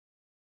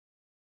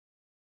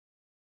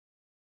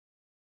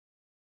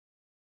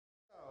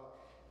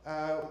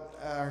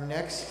Our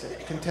next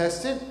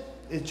contestant,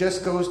 it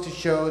just goes to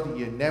show that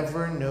you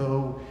never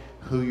know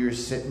who you're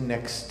sitting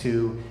next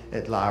to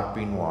at La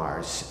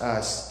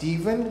Brinoise.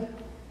 Stephen,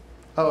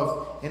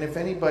 oh, and if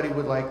anybody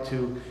would like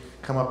to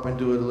come up and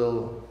do a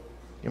little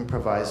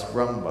improvised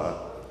rumba,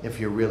 if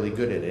you're really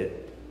good at it.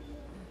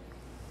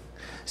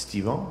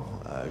 Steven,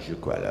 je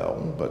crois alors,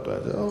 pas toi,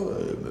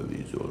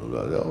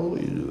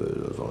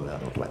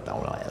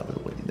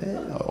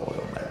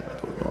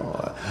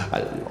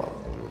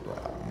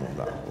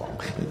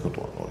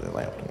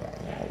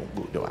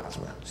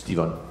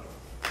 Steven.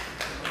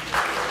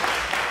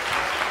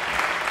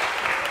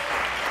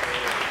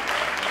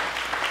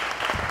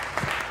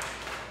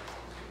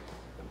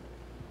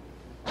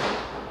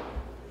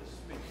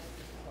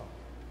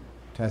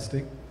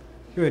 Testing.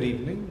 Good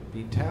evening,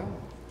 Beantown.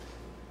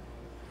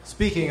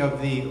 Speaking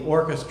of the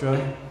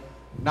orchestra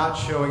not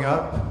showing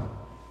up,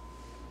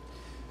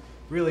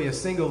 really a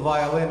single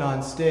violin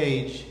on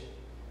stage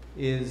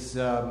is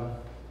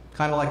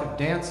kind of like a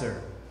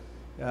dancer.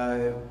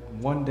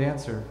 One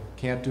dancer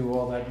can't do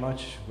all that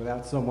much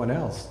without someone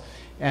else.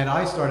 And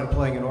I started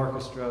playing an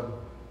orchestra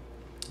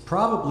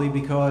probably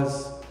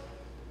because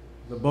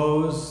the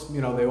bows, you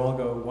know, they all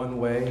go one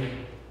way.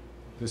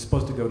 They're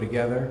supposed to go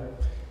together.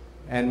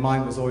 And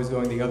mine was always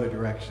going the other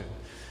direction.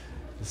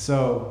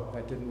 So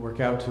that didn't work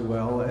out too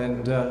well,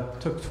 and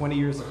took 20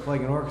 years of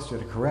playing an orchestra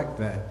to correct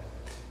that.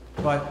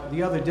 But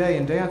the other day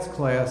in dance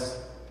class,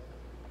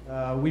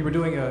 we were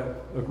doing a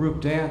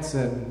group dance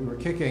and we were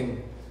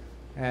kicking,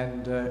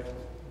 and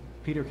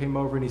Peter came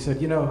over and he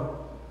said, you know,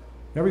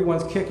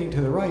 everyone's kicking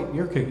to the right and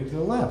you're kicking to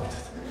the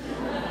left.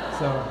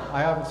 So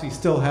I obviously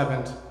still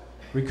haven't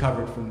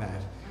recovered from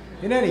that.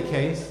 In any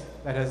case,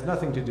 that has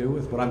nothing to do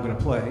with what I'm going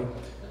to play,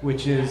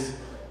 which is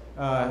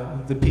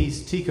the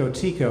piece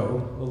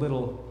Tico-Tico, a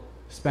little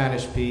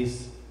Spanish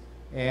piece,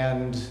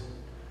 and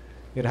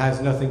it has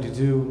nothing to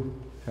do,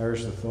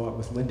 perish the thought,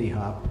 with Lindy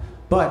Hop.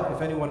 But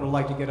if anyone would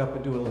like to get up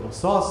and do a little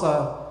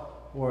salsa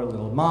or a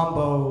little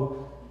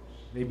mambo,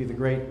 maybe the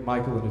great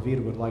Michael and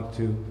Evita would like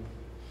to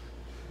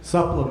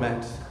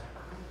supplement.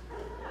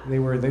 They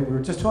were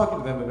just talking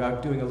to them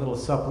about doing a little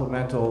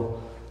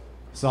supplemental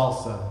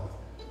salsa,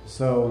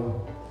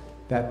 so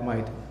that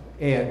might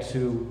add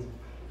to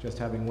just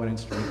having one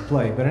instrument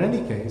play. But in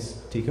any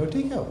case,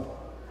 Tico-Tico.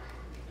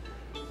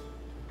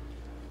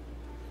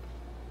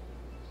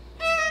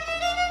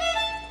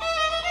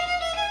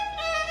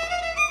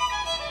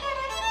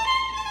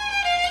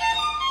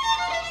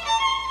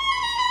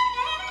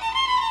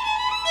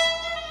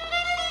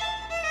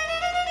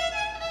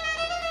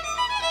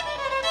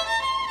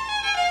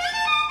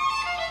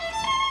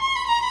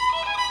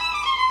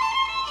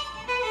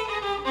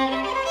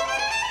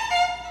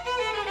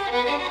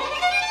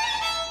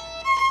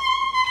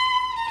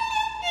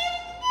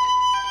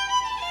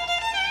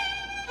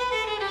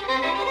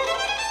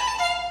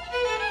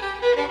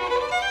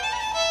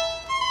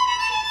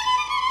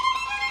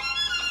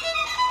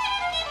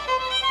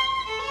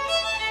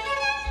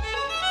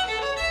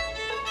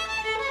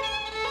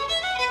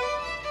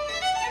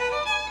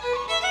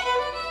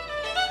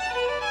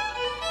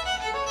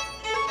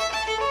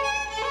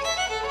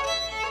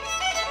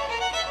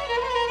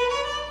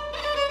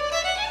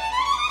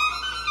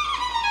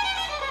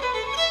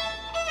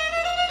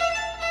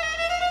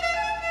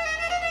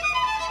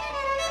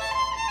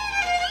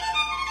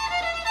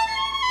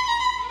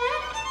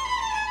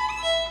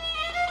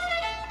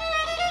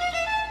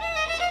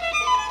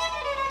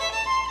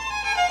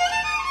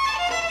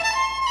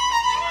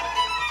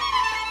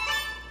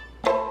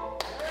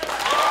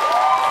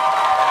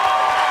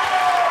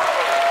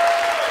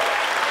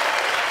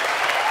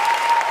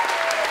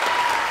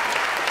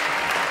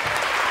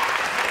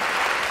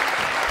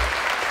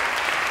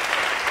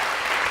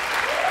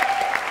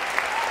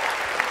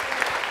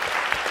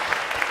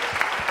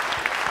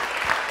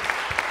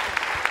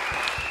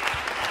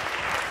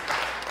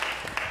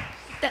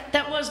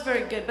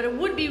 Very good, but it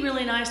would be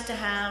really nice to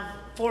have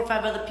 4 or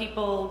 5 other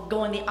people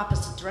going the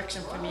opposite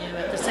direction from you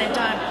at the same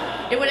time.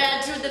 It would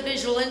add to the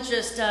visual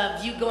interest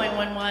of you going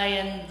one way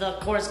and the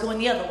chorus going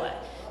the other way.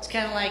 It's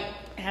kind of like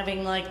having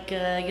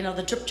you know,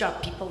 the drip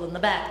drop people in the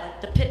back,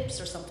 like the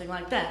Pips or something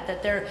like that,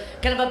 that they're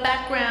kind of a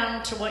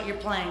background to what you're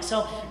playing.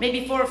 So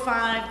maybe 4 or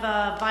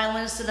 5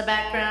 violinists in the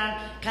background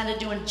kind of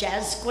doing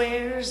jazz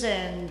squares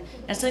and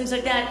things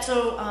like that.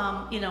 So,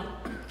 you know,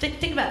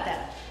 think about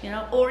that. You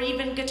know, or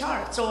even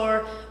guitarists,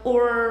 or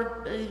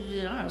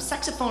you know,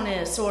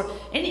 saxophonists, or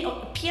any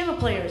piano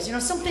players. You know,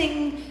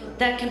 something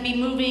that can be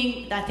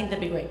moving. I think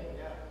that'd be great.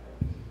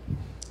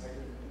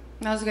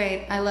 That was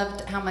great. I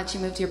loved how much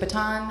you moved your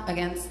baton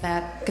against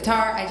that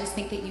guitar. I just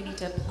think that you need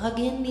to plug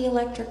in the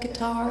electric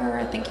guitar.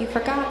 I think you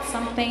forgot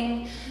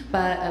something,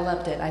 but I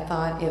loved it. I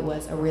thought it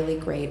was a really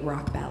great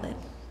rock ballad.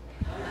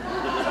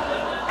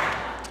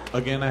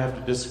 Again, I have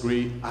to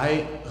disagree.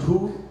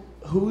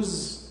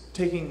 Who's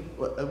taking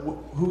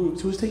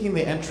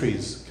the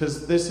entries?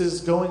 Because this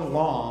is going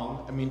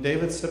long. I mean,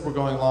 David said we're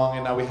going long,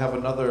 and now we have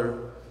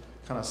another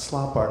kind of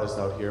slop artist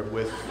out here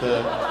with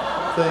the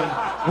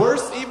thing.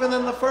 Worse even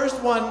than the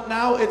first one.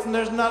 Now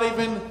there's not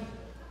even.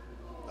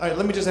 All right,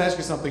 let me just ask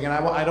you something, and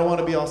I don't want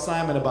to be all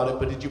Simon about it,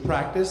 but did you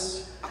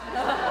practice?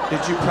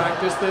 Did you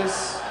practice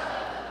this?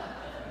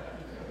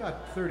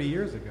 About 30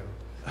 years ago.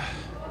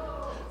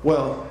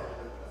 Well,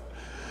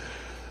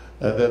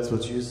 that's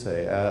what you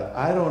say.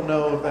 I don't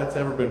know if that's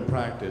ever been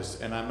practiced,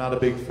 and I'm not a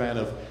big fan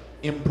of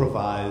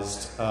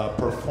improvised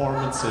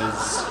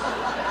performances,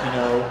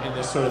 in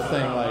this sort of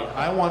thing. Like,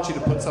 I want you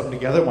to put something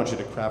together, I want you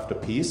to craft a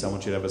piece, I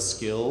want you to have a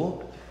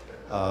skill,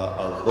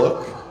 a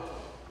look,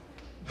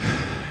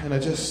 and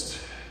I'm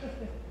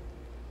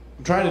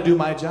trying to do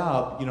my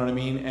job, you know what I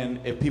mean?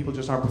 And if people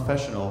just aren't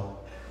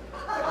professional,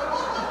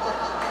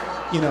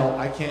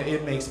 I can't,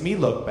 it makes me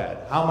look bad.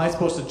 How am I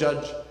supposed to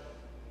judge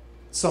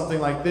something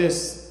like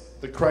this?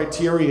 The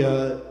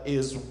criteria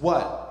is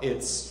what?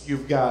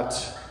 You've got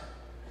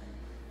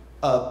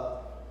a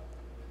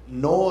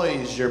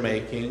noise you're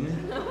making, you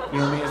know what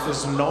I mean? It's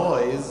this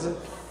noise,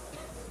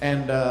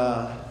 and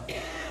I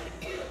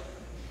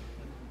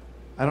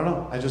don't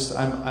know.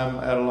 I'm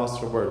at a loss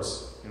for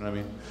words, you know what I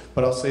mean?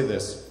 But I'll say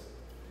this.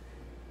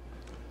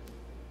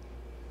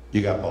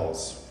 You got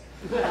balls.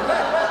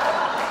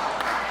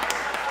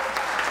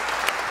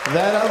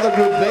 That other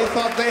group, they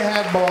thought they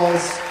had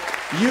balls.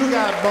 You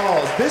got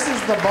balls. This is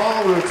the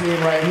ball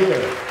routine right here.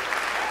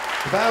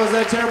 If I was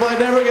that terrible, I'd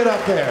never get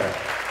up there.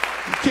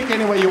 You kick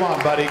any way you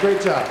want, buddy.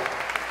 Great job.